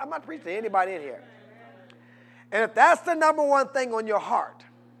 I'm not preaching to anybody in here. And if that's the number one thing on your heart,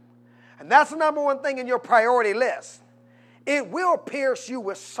 and that's the number one thing in your priority list, it will pierce you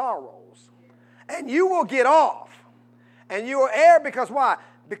with sorrows. And you will get off. And you will err because why?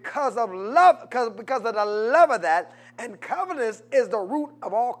 Because of love, because of the love of that. And covetousness is the root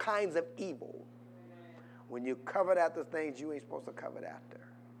of all kinds of evil. When you covet after things you ain't supposed to covet after.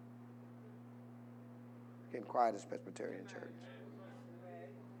 Getting quiet as Presbyterian church.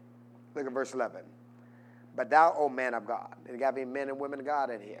 Look at verse 11. But thou, O man of God. There got to be men and women of God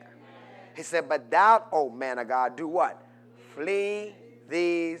in here. He said, but thou, O man of God, do what? Flee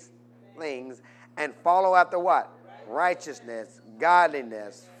these things and follow after what? righteousness,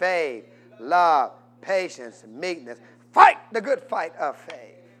 godliness, faith, love, patience, meekness. Fight the good fight of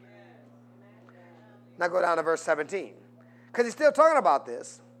faith. Now go down to verse 17. Because he's still talking about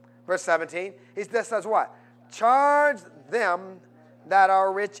this. Verse 17, he still says what? Charge them that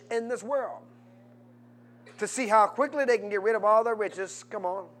are rich in this world, to see how quickly they can get rid of all their riches. Come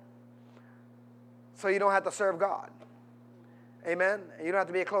on. So you don't have to serve God. Amen? And you don't have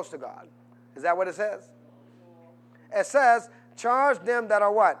to be close to God. Is that what it says? It says, charge them that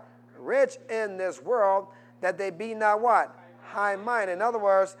are what? Rich in this world, that they be not what? High-minded. In other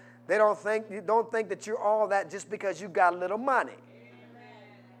words, you don't think that you're all that just because you got a little money.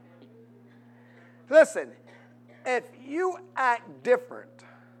 Listen, if you act different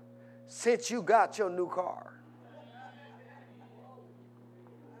since you got your new car,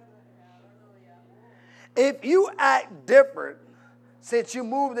 if you act different since you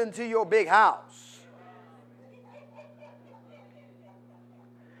moved into your big house,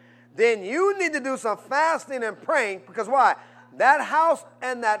 then you need to do some fasting and praying, because why? That house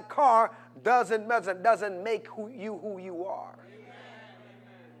and that car doesn't make who you are.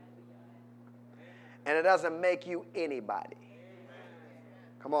 And it doesn't make you anybody.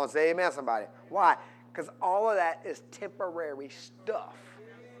 Come on, say amen, somebody. Why? Because all of that is temporary stuff.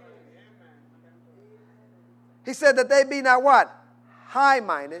 He said that they be not what?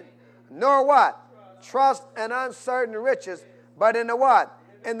 High-minded, nor what? Trust in uncertain riches, but in the what?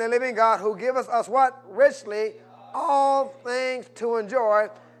 In the living God, who giveth us what? Richly all things to enjoy,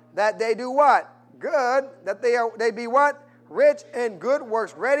 that they do what? Good, that they be what? Rich in good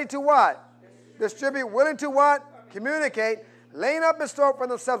works, ready to what? Distribute, willing to what? Communicate, laying up in store for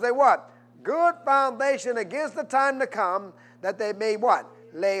themselves a what? Good foundation against the time to come, that they may what?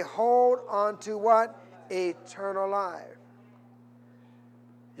 Lay hold on to what? Eternal life.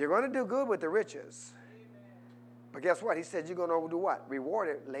 You're going to do good with the riches. But guess what? He said you're going to do what? Reward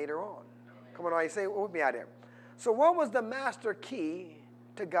it later on. Come on, you say it with me out there. So what was the master key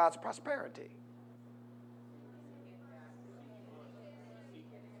to God's prosperity?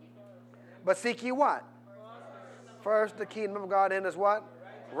 But seek ye what? First the kingdom of God and his what?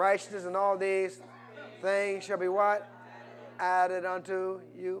 Righteousness, and all these things shall be what? Added unto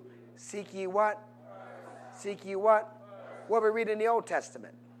you. Seek ye what? Seek ye what? What we read in the Old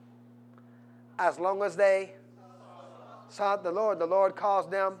Testament. As long as they sought the Lord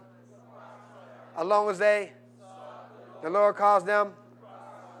caused them. As long as the Lord caused them.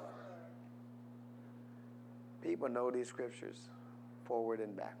 People know these scriptures forward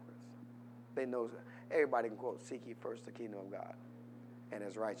and backwards. They know, everybody can quote, seek ye first the kingdom of God and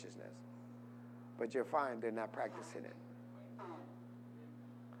his righteousness. But you'll find they're not practicing it.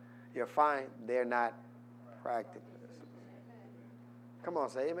 You'll find they're not practicing it. Come on,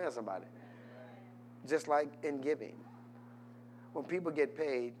 say amen, somebody. Just like in giving. When people get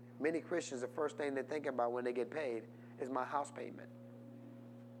paid, many Christians, the first thing they think about when they get paid is my house payment.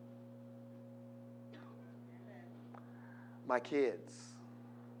 My kids.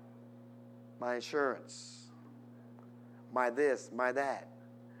 My insurance. My this, my that.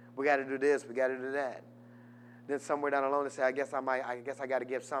 We got to do this, we got to do that. Then somewhere down the line they say, I guess I got to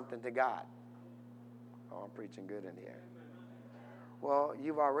give something to God. Oh, I'm preaching good in here. Well,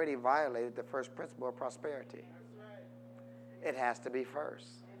 you've already violated the first principle of prosperity. It has to be first.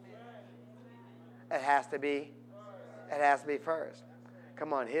 It has to be first.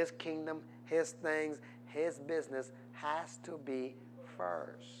 Come on, his kingdom, his things, his business has to be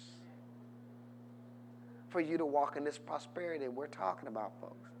first for you to walk in this prosperity we're talking about,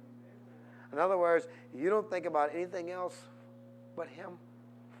 folks. In other words, you don't think about anything else but him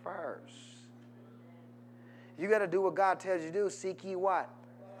first. You got to do what God tells you to do. Seek ye what?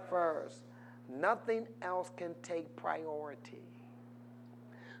 First. Nothing else can take priority.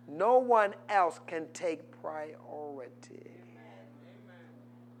 No one else can take priority.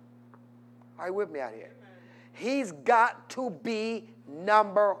 Are you with me out here? He's got to be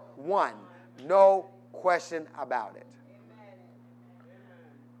number one. No question about it.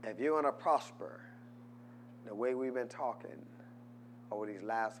 If you're going to prosper the way we've been talking over these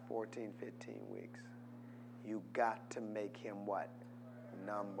last 14, 15 weeks, you got to make him what?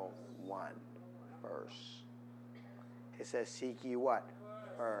 Number one first. It says, seek ye what?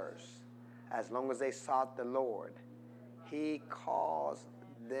 First. As long as they sought the Lord, he caused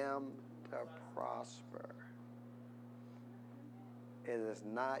them to prosper. It is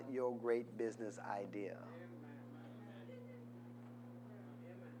not your great business idea.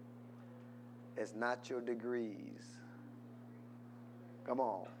 It's not your degrees. Come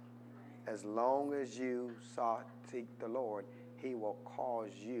on. As long as you seek the Lord, he will cause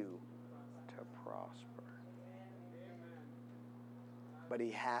you to prosper. But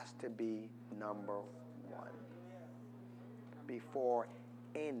he has to be number one before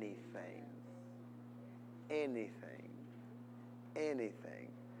anything. Anything. Anything.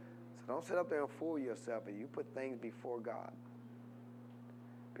 So don't sit up there and fool yourself. And you put things before God,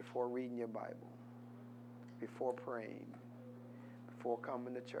 before reading your Bible, before praying, before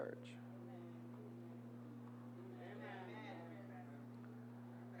coming to church,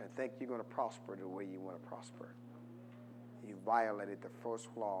 and think you're going to prosper the way you want to prosper. You violated the first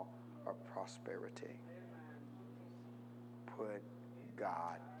law of prosperity. Put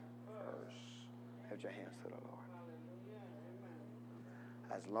God first. Lift your hands to the Lord.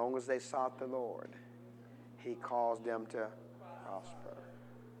 As long as they sought the Lord, he caused them to prosper.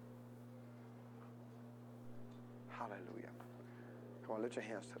 Hallelujah. Come on, lift your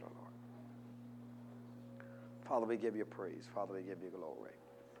hands to the Lord. Father, we give you praise. Father, we give you glory.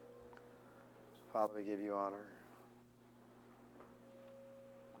 Father, we give you honor.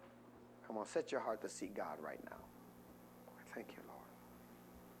 Come on, set your heart to seek God right now. Thank you, Lord.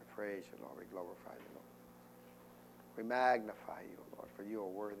 We praise you, Lord. We glorify you, Lord. We magnify you, Lord, for you are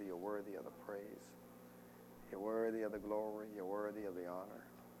worthy. You're worthy of the praise. You're worthy of the glory. You're worthy of the honor.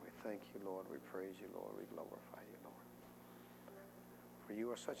 We thank you, Lord. We praise you, Lord. We glorify you, Lord. For you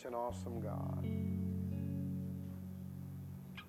are such an awesome God.